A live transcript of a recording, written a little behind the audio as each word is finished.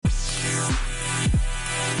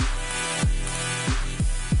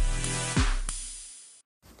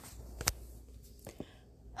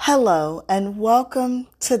Hello, and welcome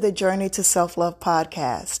to the Journey to Self-Love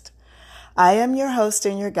podcast. I am your host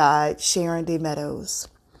and your guide, Sharon D. Meadows.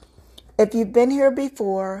 If you've been here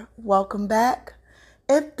before, welcome back.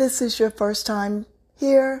 If this is your first time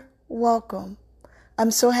here, welcome.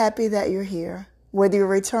 I'm so happy that you're here, whether you're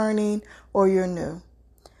returning or you're new.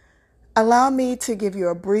 Allow me to give you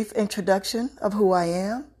a brief introduction of who I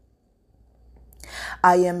am.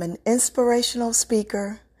 I am an inspirational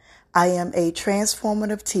speaker. I am a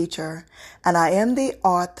transformative teacher, and I am the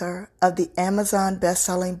author of the Amazon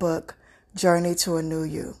best-selling book, Journey to a New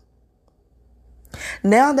You.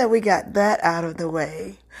 Now that we got that out of the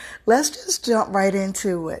way, let's just jump right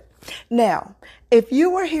into it. Now, if you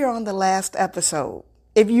were here on the last episode,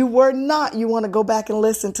 if you were not, you want to go back and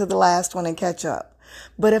listen to the last one and catch up.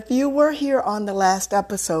 But if you were here on the last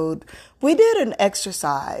episode, we did an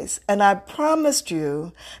exercise, and I promised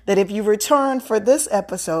you that if you returned for this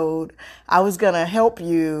episode, I was going to help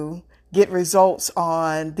you get results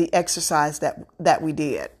on the exercise that we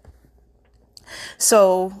did.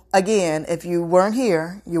 So again, if you weren't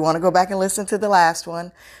here, you want to go back and listen to the last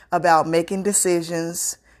one about making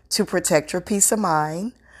decisions to protect your peace of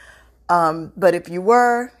mind. But if you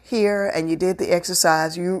were here and you did the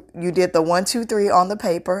exercise, you did the 1, 2, 3 on the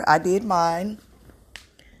paper. I did mine.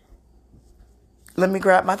 Let me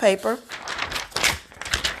grab my paper.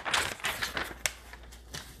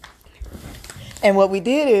 And what we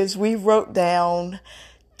did is we wrote down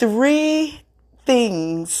 3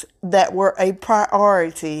 things that were a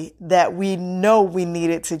priority that we know we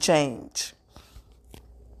needed to change.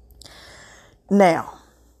 Now,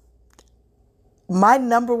 my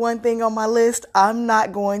number one thing on my list, I'm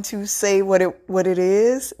not going to say what it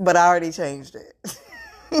is, but I already changed it.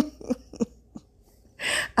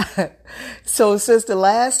 So since the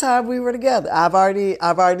last time we were together,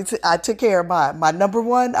 I took care of mine. My number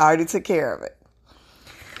one, I already took care of it.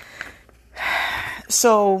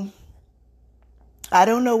 So I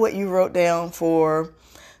don't know what you wrote down for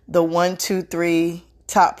the 1, 2, 3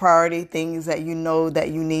 top priority things that you know that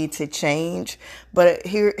you need to change. But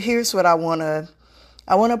here's what I want to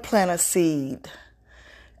plant a seed,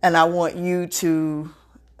 and I want you to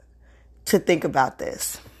think about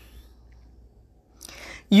this.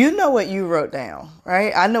 You know what you wrote down,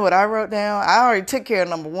 right? I know what I wrote down. I already took care of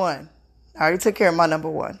number 1. I already took care of my number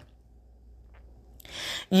 1.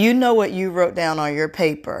 You know what you wrote down on your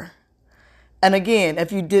paper. And again,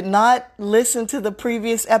 if you did not listen to the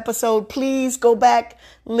previous episode, please go back,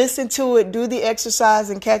 listen to it, do the exercise,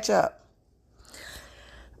 and catch up.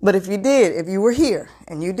 But if you did, if you were here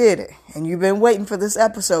and you did it, and you've been waiting for this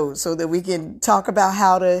episode so that we can talk about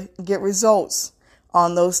how to get results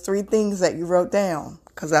on those 3 things that you wrote down,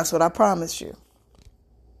 because that's what I promised you.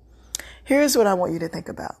 Here's what I want you to think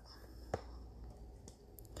about.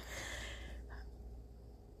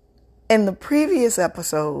 In the previous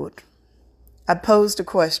episode, I posed a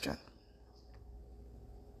question.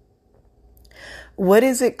 What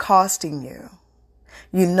is it costing you?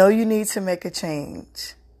 You know you need to make a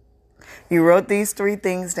change. You wrote these 3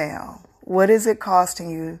 things down. What is it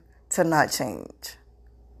costing you to not change?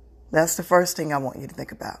 That's the first thing I want you to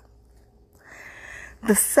think about.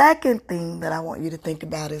 The second thing that I want you to think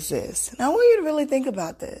about is this. And I want you to really think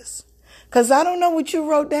about this, because I don't know what you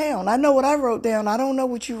wrote down. I know what I wrote down. I don't know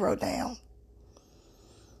what you wrote down.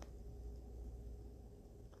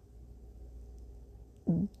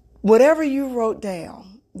 Whatever you wrote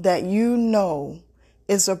down that you know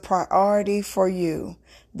is a priority for you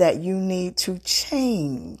that you need to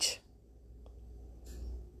change.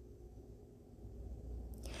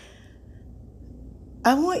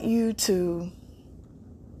 I want you to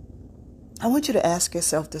ask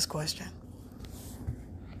yourself this question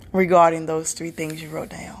regarding those 3 things you wrote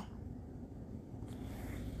down.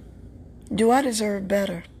 Do I deserve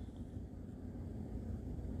better?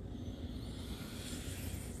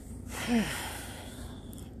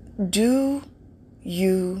 Do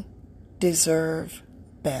you deserve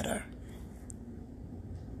better?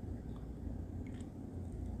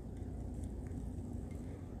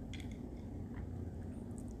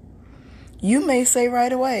 You may say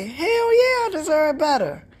right away, hell yeah, I deserve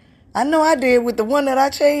better. I know I did with the one that I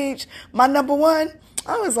changed, my number 1.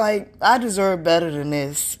 I was like, I deserve better than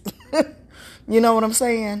this. You know what I'm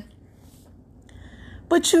saying?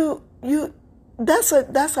 But that's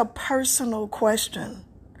a personal question.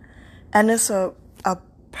 And it's a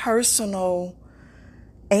personal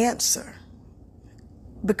answer,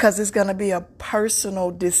 because it's going to be a personal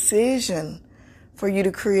decision for you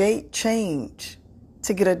to create change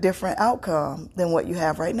to get a different outcome than what you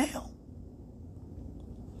have right now.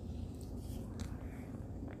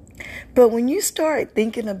 But when you start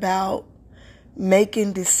thinking about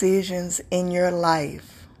making decisions in your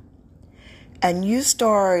life and you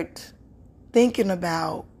start thinking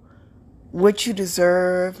about what you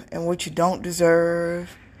deserve and what you don't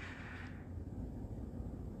deserve,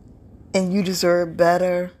 and you deserve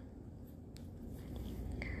better,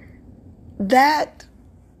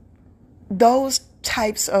 those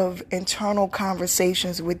types of internal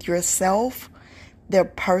conversations with yourself, they're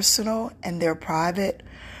personal and they're private,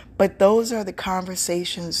 but those are the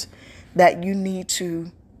conversations that you need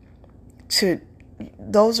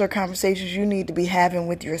those are conversations you need to be having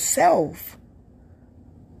with yourself.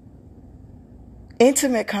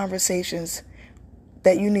 Intimate conversations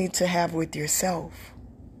that you need to have with yourself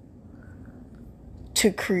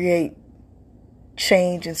to create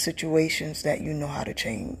change in situations that you know how to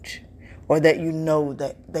change, or that you know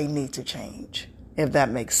that they need to change, if that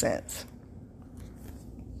makes sense.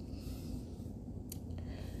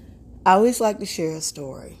 I always like to share a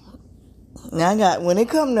story. Now when it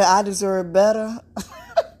comes to I deserve better,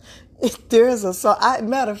 there's a song.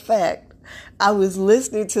 Matter of fact, I was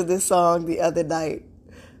listening to this song the other night.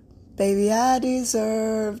 Baby, I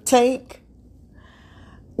deserve Tank.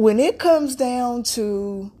 When it comes down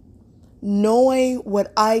to knowing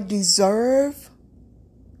what I deserve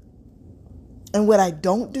and what I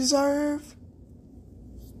don't deserve,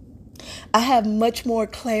 I have much more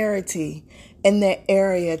clarity in that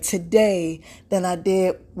area today than I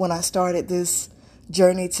did when I started this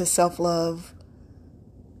journey to self-love,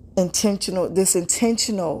 this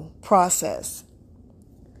intentional process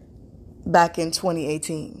back in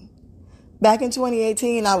 2018. Back in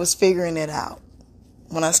 2018, I was figuring it out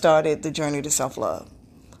when I started the journey to self-love.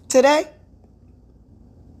 Today,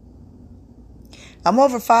 I'm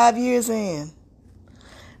over 5 years in.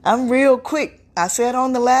 I'm real quick. I said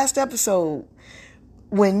on the last episode,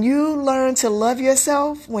 when you learn to love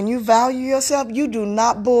yourself, when you value yourself, you do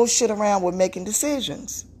not bullshit around with making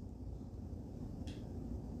decisions.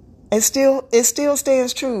 It still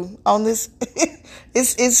stands true on this.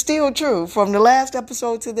 It's still true from the last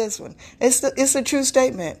episode to this one. It's a true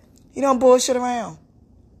statement. You don't bullshit around.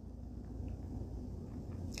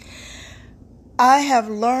 I have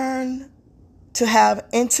learned to have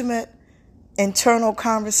intimate, internal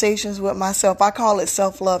conversations with myself. I call it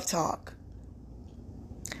self-love talk.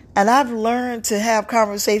 And I've learned to have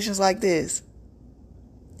conversations like this.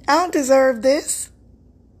 I don't deserve this.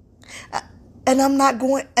 And I'm not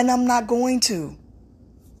going to.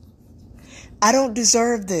 I don't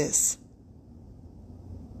deserve this.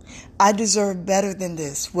 I deserve better than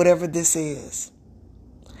this, whatever this is.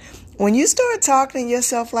 When you start talking to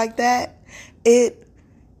yourself like that, it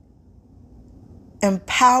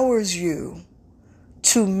empowers you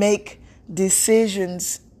to make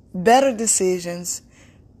decisions, better decisions,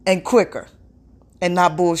 and quicker, and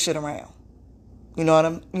not bullshit around. You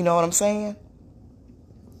know what I'm saying?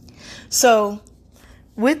 So,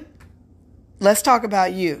 let's talk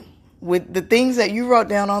about you. With the things that you wrote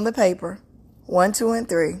down on the paper, 1, 2, and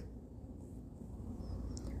 3.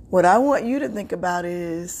 What I want you to think about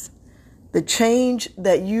is the change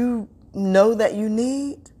that you know that you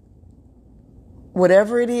need,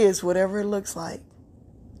 whatever it is, whatever it looks like.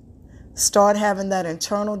 Start having that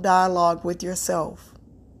internal dialogue with yourself.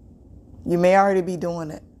 You may already be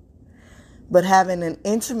doing it, but having an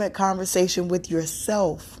intimate conversation with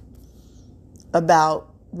yourself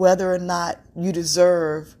about whether or not you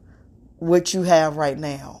deserve what you have right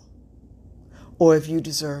now, or if you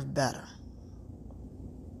deserve better.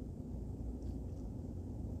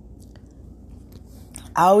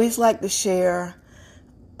 I always like to share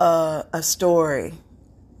a story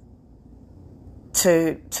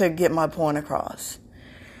to get my point across.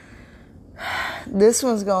 This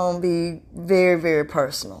one's going to be very, very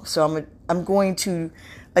personal. So I'm going to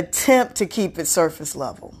attempt to keep it surface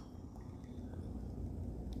level.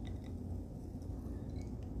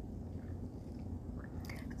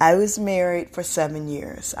 I was married for 7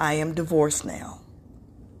 years. I am divorced now.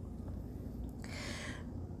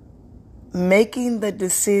 Making the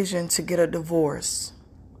decision to get a divorce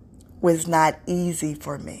was not easy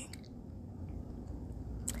for me.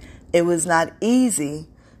 It was not easy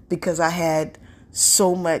because I had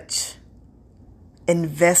so much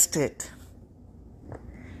invested,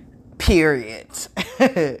 period.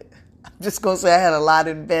 I'm just going to say I had a lot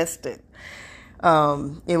invested.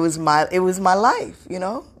 It was my life, you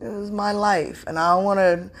know, it was my life. And I don't want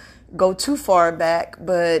to go too far back,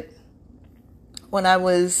 but when I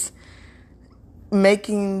was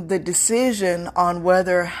making the decision on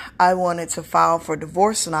whether I wanted to file for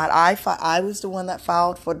divorce or not, I was the one that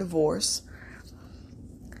filed for divorce.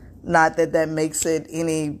 Not that makes it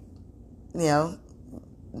any,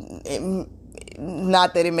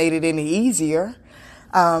 not that it made it any easier.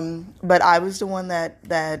 But I was the one that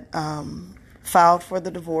filed for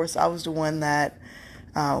the divorce. I was the one that,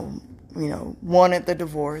 wanted the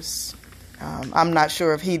divorce. I'm not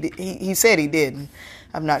sure if he said he didn't.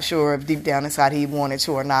 I'm not sure if deep down inside he wanted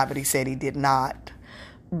to or not, but he said he did not.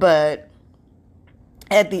 But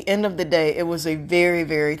at the end of the day, it was a very,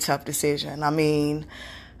 very tough decision. I mean,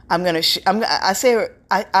 I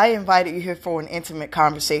invited you here for an intimate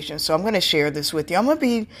conversation, so I'm going to share this with you. I'm going to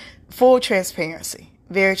be full transparency,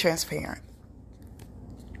 very transparent.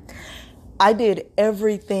 I did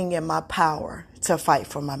everything in my power to fight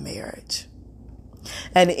for my marriage.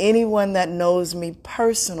 And anyone that knows me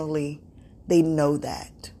personally, they know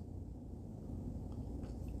that.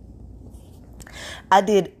 I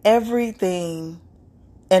did everything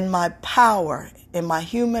in my power, in my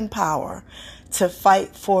human power, to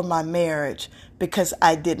fight for my marriage because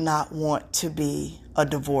I did not want to be a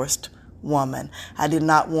divorced woman. I did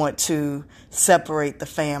not want to separate the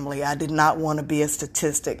family. I did not want to be a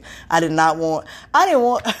statistic. I didn't want,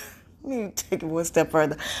 let me take it one step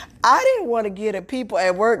further. I didn't want to give the people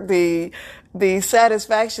at work the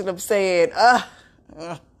satisfaction of saying,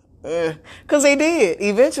 because they did.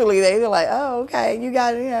 Eventually they were like, oh, okay, you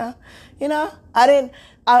got it,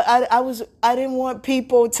 I didn't want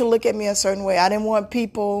people to look at me a certain way. I didn't want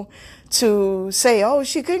people to say, oh,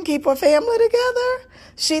 she couldn't keep her family together.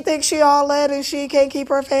 She thinks she all that and she can't keep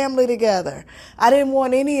her family together. I didn't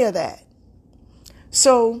want any of that.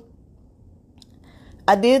 So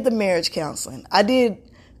I did the marriage counseling. I did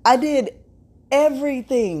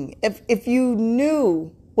everything. If you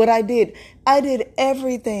knew what I did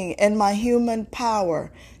everything in my human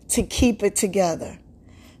power to keep it together.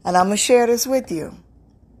 And I'm going to share this with you.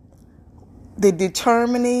 The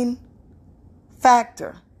determining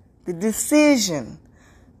factor, the decision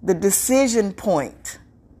point,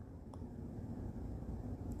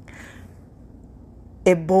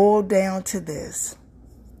 it boiled down to this.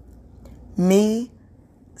 Me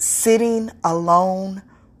sitting alone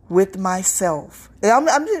with myself.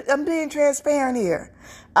 I'm being transparent here.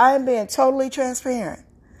 I am being totally transparent.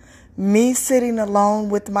 Me sitting alone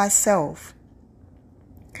with myself,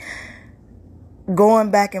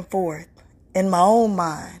 going back and forth in my own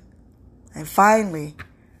mind. And finally,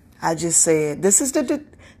 I just said, this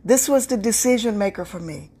was the decision maker for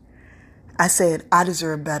me. I said, I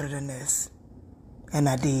deserve better than this. And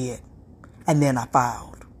I did. And then I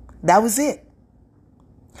filed. That was it.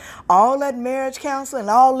 All that marriage counseling,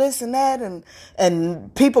 all this and that,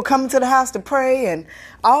 and people coming to the house to pray, and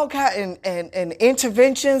all kind and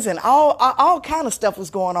interventions, and all kind of stuff was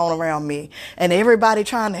going on around me, and everybody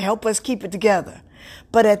trying to help us keep it together.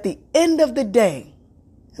 But at the end of the day,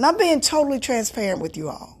 and I'm being totally transparent with you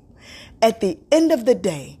all, at the end of the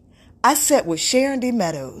day, I sat with Sharon D.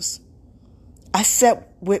 Meadows. I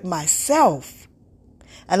sat with myself,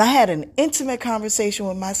 and I had an intimate conversation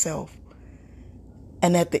with myself.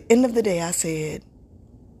 And at the end of the day, I said,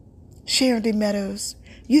 Sharon D. Meadows,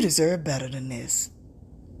 you deserve better than this.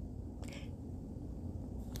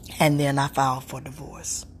 And then I filed for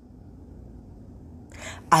divorce.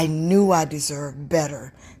 I knew I deserved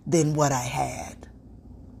better than what I had.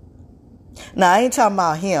 Now, I ain't talking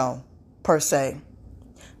about him, per se.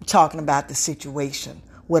 I'm talking about the situation,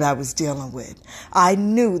 what I was dealing with. I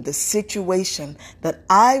knew the situation that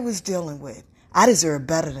I was dealing with, I deserved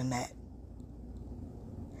better than that.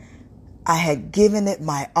 I had given it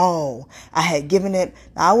my all. I had given it,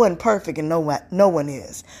 I wasn't perfect and no one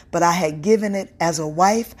is, but I had given it as a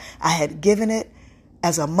wife. I had given it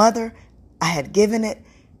as a mother. I had given it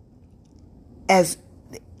as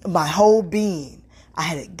my whole being. I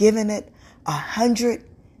had given it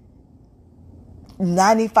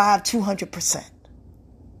 195, 200%.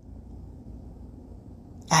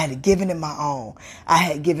 I had given it my all. I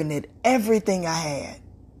had given it everything I had.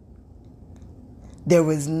 There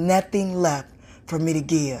was nothing left for me to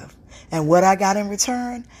give. And what I got in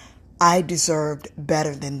return, I deserved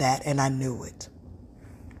better than that, and I knew it.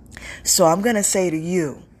 So I'm going to say to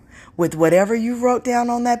you, with whatever you wrote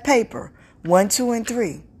down on that paper, 1, 2, and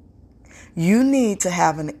 3, you need to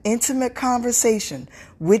have an intimate conversation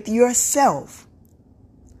with yourself.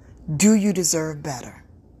 Do you deserve better?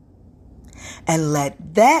 And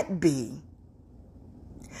let that be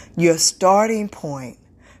your starting point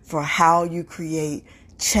for how you create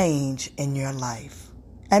change in your life.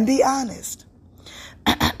 And be honest.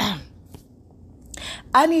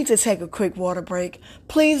 I need to take a quick water break.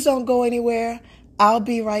 Please don't go anywhere. I'll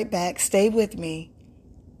be right back. Stay with me.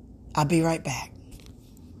 I'll be right back.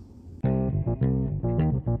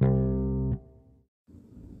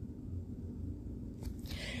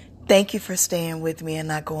 Thank you for staying with me and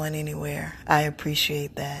not going anywhere. I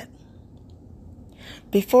appreciate that.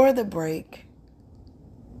 Before the break,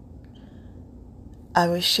 I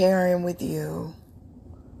was sharing with you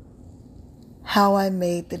how I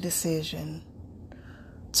made the decision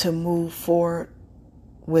to move forward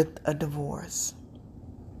with a divorce.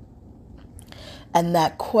 And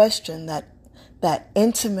that question, that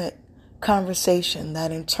intimate conversation,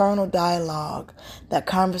 that internal dialogue, that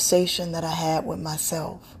conversation that I had with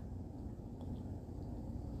myself,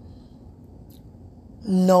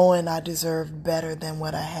 knowing I deserved better than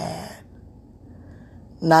what I had.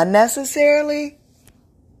 Not necessarily,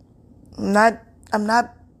 I'm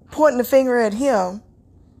not pointing the finger at him.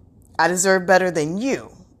 I deserve better than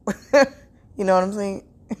you. You know what I'm saying?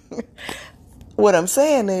 What I'm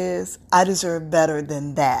saying is, I deserve better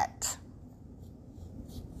than that.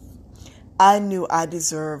 I knew I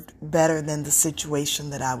deserved better than the situation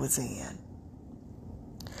that I was in.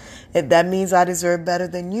 If that means I deserve better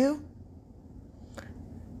than you,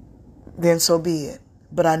 then so be it.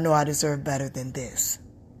 But I know I deserve better than this.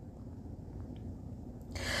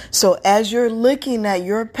 So as you're looking at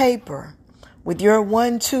your paper with your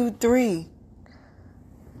 1, 2, 3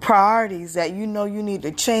 priorities that you know you need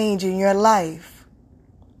to change in your life,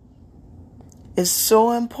 it's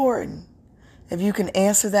so important if you can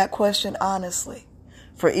answer that question honestly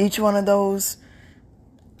for each one of those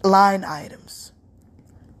line items.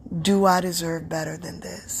 Do I deserve better than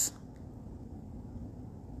this?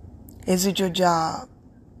 Is it your job?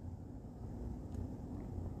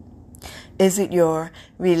 Is it your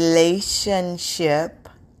relationship?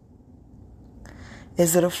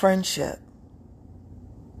 Is it a friendship?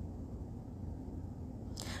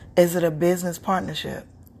 Is it a business partnership?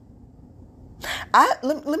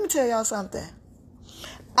 Let me tell y'all something.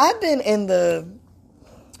 I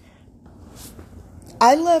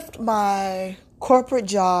left my corporate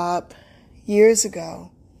job years ago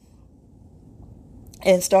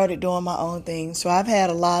and started doing my own thing. So I've had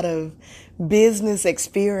a lot of business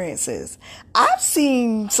experiences. I've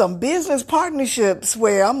seen some business partnerships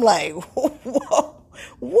where I'm like, whoa,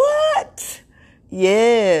 what?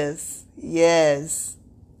 Yes.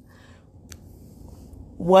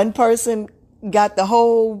 One person got the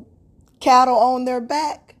whole cattle on their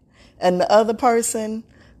back and the other person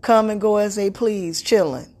come and go as they please,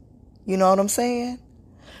 chilling. You know what I'm saying?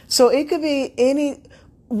 So it could be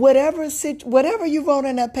whatever you wrote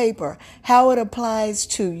in that paper, how it applies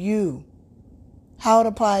to you. How it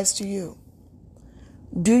applies to you.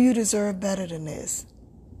 Do you deserve better than this?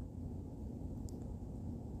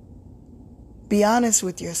 Be honest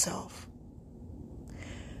with yourself.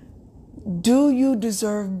 Do you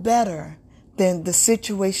deserve better than the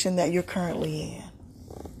situation that you're currently in?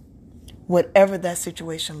 Whatever that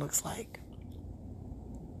situation looks like.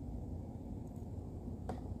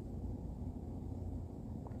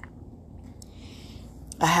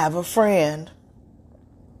 I have a friend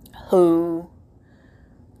who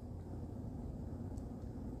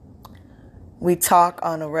we talk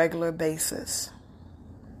on a regular basis.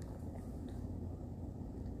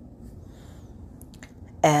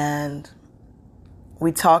 And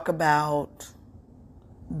we talk about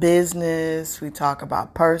business, we talk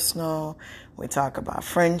about personal, we talk about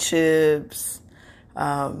friendships.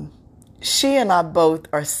 She and I both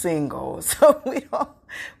are single, so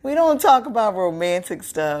we don't talk about romantic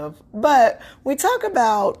stuff, but we talk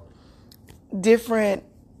about different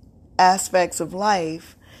aspects of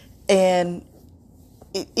life. And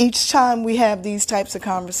each time we have these types of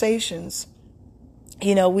conversations,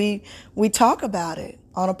 you know, we talk about it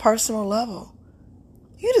on a personal level.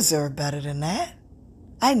 You deserve better than that.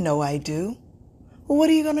 I know I do. Well, what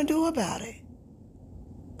are you going to do about it?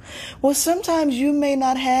 Well, sometimes you may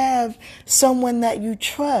not have someone that you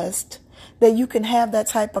trust that you can have that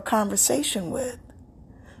type of conversation with.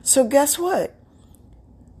 So guess what?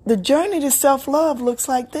 The journey to self-love looks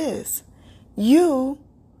like this. You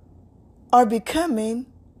are becoming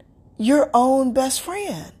your own best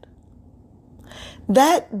friend.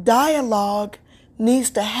 That dialogue needs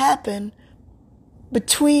to happen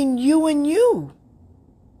between you and you.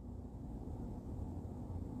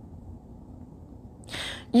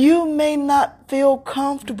 You may not feel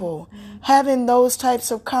comfortable having those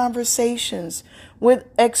types of conversations with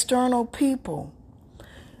external people,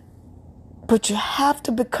 but you have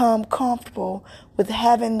to become comfortable with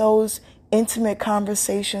having those intimate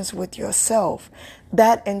conversations with yourself.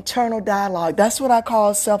 That internal dialogue, that's what I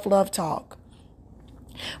call self-love talk.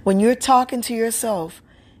 When you're talking to yourself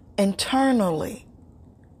internally,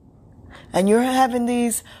 and you're having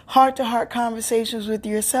these heart-to-heart conversations with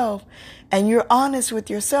yourself, and you're honest with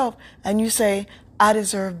yourself, and you say, I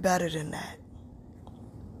deserve better than that.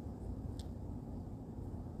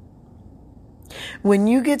 When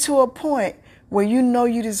you get to a point where you know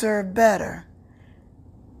you deserve better,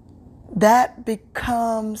 that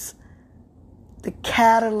becomes the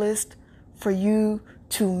catalyst for you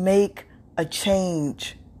to make a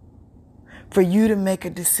change, for you to make a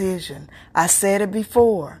decision. I said it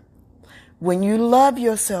before. When you love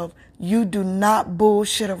yourself, you do not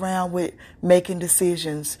bullshit around with making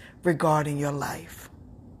decisions regarding your life.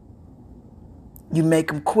 You make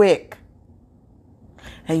them quick,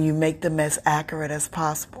 and you make them as accurate as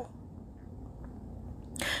possible.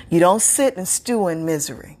 You don't sit and stew in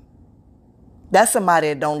misery. That's somebody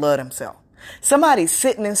that don't love themselves. Somebody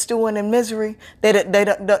sitting and stewing in misery, they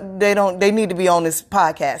need to be on this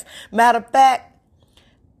podcast. Matter of fact,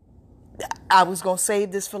 I was going to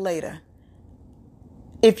save this for later.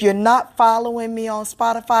 If you're not following me on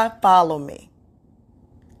Spotify, follow me.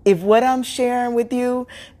 If what I'm sharing with you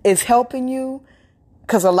is helping you,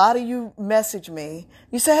 because a lot of you message me,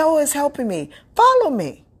 you say, oh, it's helping me. Follow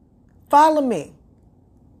me. Follow me.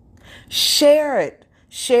 Share it.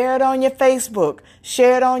 Share it on your Facebook.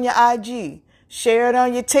 Share it on your IG. Share it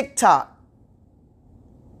on your TikTok.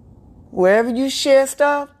 Wherever you share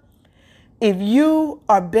stuff, if you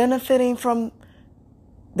are benefiting from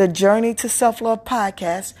the Journey to Self-Love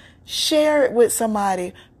podcast, share it with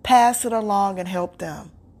somebody, pass it along and help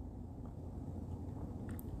them.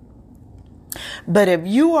 But if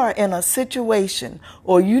you are in a situation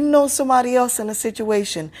or you know somebody else in a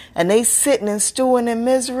situation and they sitting and stewing in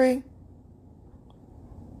misery,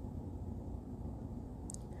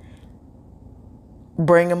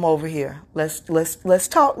 bring them over here. Let's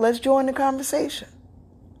talk. Let's join the conversation.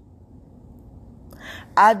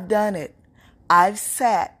 I've done it. I've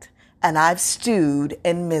sat and I've stewed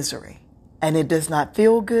in misery, and it does not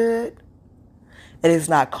feel good. It is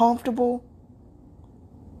not comfortable.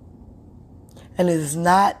 And it is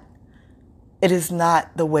not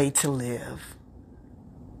the way to live.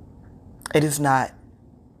 It is not.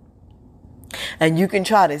 And you can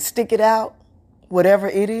try to stick it out, whatever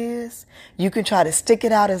it is. You can try to stick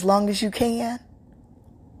it out as long as you can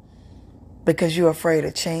because you're afraid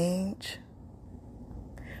of change,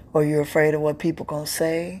 or you're afraid of what people going to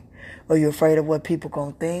say, or you're afraid of what people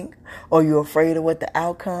going to think, or you're afraid of what the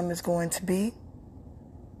outcome is going to be.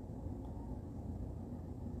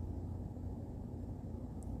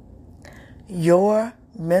 Your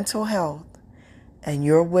mental health and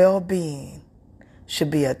your well-being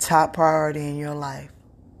should be a top priority in your life.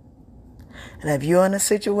 And if you're in a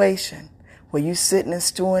situation where you're sitting and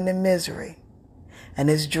stewing in misery and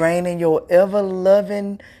it's draining your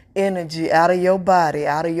ever-loving energy out of your body,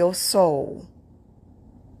 out of your soul,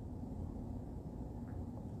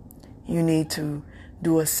 you need to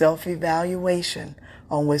do a self-evaluation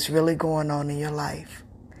on what's really going on in your life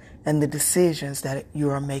and the decisions that you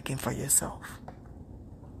are making for yourself.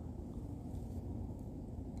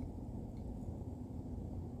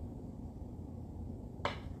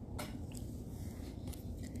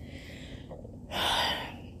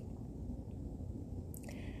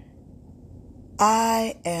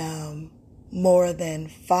 I am more than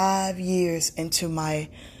 5 years into my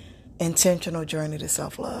intentional journey to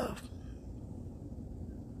self-love.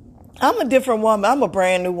 I'm a different woman. I'm a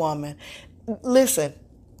brand new woman. Listen,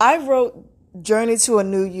 I wrote Journey to a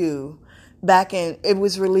New You it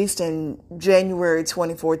was released in January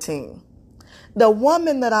 2014. The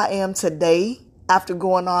woman that I am today, after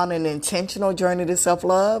going on an intentional journey to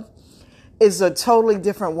self-love, is a totally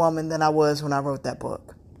different woman than I was when I wrote that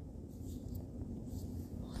book.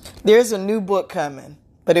 There's a new book coming,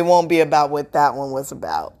 but it won't be about what that one was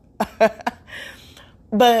about.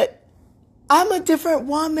 But I'm a different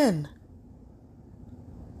woman.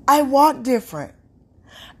 I walk different.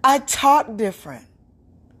 I talk different.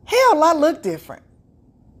 Hell, I look different.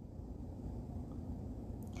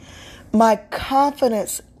 My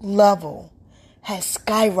confidence level has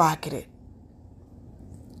skyrocketed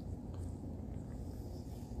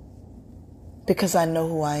because I know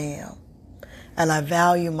who I am. And I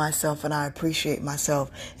value myself and I appreciate myself,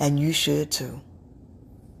 and you should too.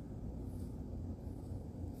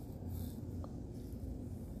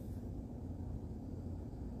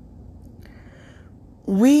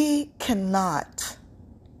 We cannot,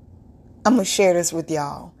 I'm going to share this with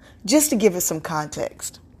y'all just to give it some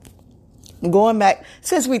context. I'm going back,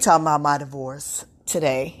 since we talking about my divorce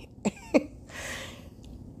today.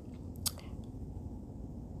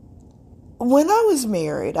 When I was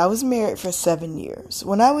married for 7 years.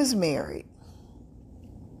 When I was married,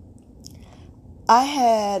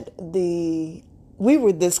 we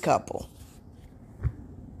were this couple.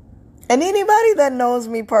 And anybody that knows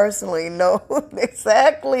me personally knows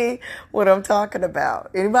exactly what I'm talking about.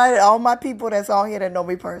 All my people that's on here that know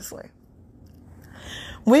me personally.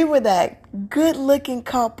 We were that good-looking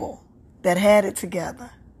couple that had it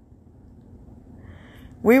together.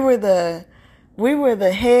 We were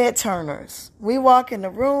the head turners. We walk in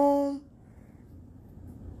the room.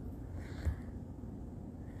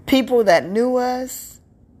 People that knew us,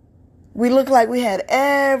 we looked like we had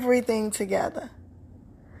everything together.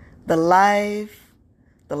 The life,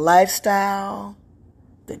 the lifestyle,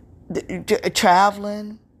 the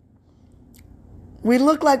traveling. We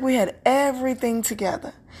looked like we had everything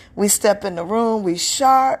together. We step in the room, we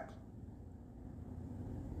sharp.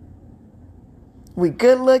 We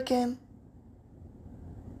good looking.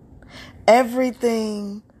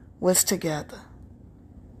 Everything was together.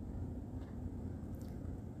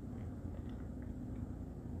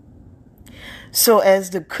 So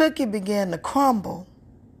as the cookie began to crumble,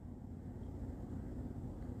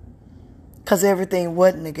 because everything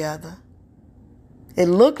wasn't together, it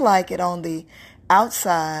looked like it on the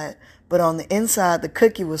outside, but on the inside, the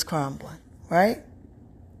cookie was crumbling, right?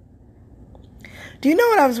 Do you know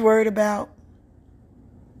what I was worried about?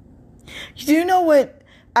 Do you know what?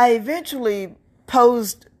 I eventually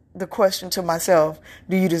posed the question to myself,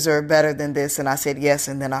 do you deserve better than this? And I said yes,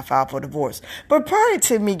 and then I filed for divorce. But prior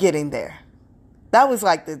to me getting there, that was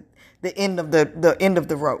like the end of the end of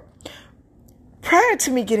the road. Prior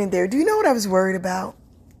to me getting there, do you know what I was worried about?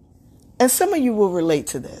 And some of you will relate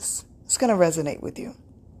to this. It's going to resonate with you.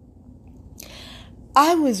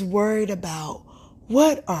 I was worried about,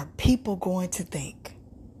 what are people going to think?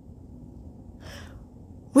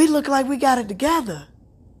 We look like we got it together.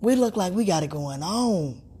 We look like we got it going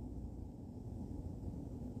on.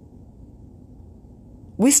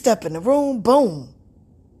 We step in the room, boom.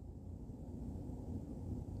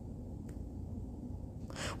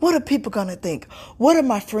 What are people going to think? What are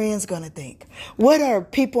my friends going to think? What are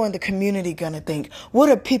people in the community going to think? What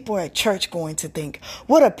are people at church going to think?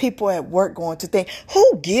 What are people at work going to think?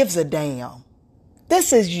 Who gives a damn?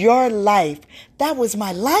 This is your life. That was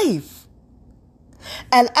my life.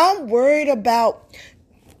 And I'm worried about,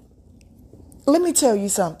 let me tell you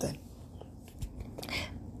something.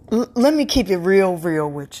 Let me keep it real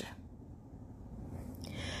with you.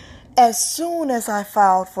 As soon as I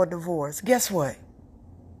filed for divorce, guess what?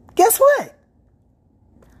 Guess what?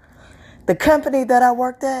 The company that I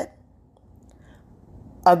worked at,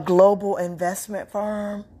 a global investment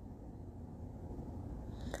firm,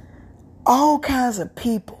 all kinds of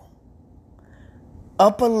people,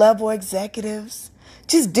 upper level executives,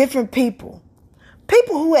 just different people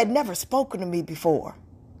who had never spoken to me before,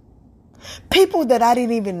 people that I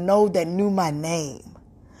didn't even know that knew my name,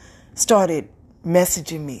 started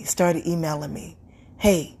messaging me, started emailing me,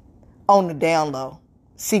 hey, on the down low,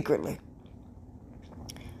 secretly,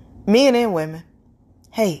 men and women,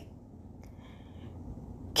 hey,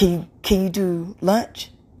 can you do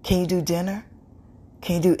lunch? Can you do dinner?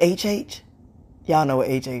 Can you do HH? Y'all know what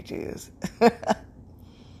HH is.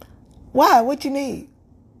 Why? What you need?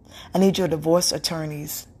 I need your divorce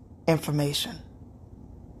attorney's information.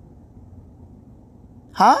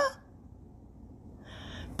 Huh?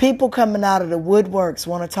 People coming out of the woodworks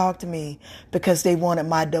want to talk to me because they wanted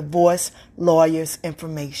my divorce lawyer's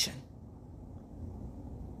information.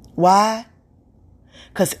 Why?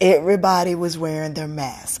 Because everybody was wearing their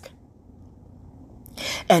mask.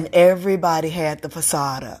 And everybody had the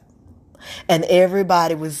facade up. And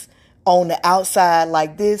everybody was on the outside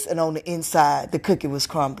like this, and on the inside, the cookie was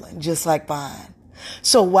crumbling, just like mine.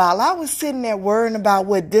 So while I was sitting there worrying about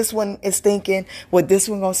what this one is thinking, what this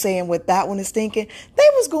one gonna say, and what that one is thinking, they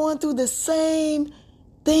was going through the same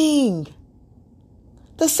thing.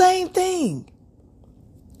 The same thing.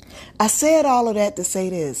 I said all of that to say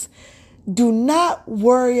this. Do not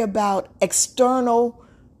worry about external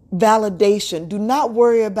validation. Do not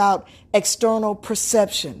worry about external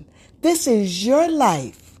perception. This is your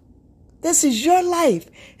life. This is your life,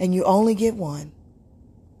 and you only get one.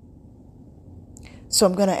 So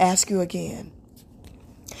I'm going to ask you again.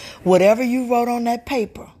 Whatever you wrote on that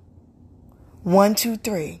paper, 1, 2,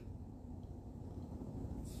 3,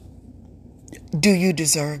 do you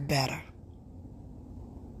deserve better?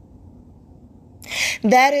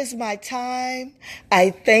 That is my time.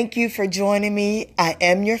 I thank you for joining me. I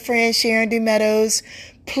am your friend, Sharon D. Meadows.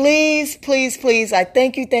 Please, please, please, I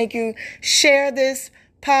thank you. Share this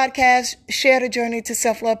podcast. Share the Journey to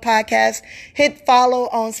Self-Love podcast. Hit follow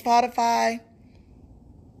on Spotify.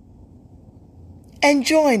 And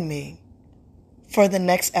join me for the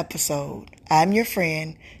next episode. I'm your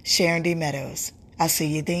friend, Sharon D. Meadows. I'll see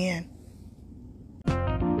you then.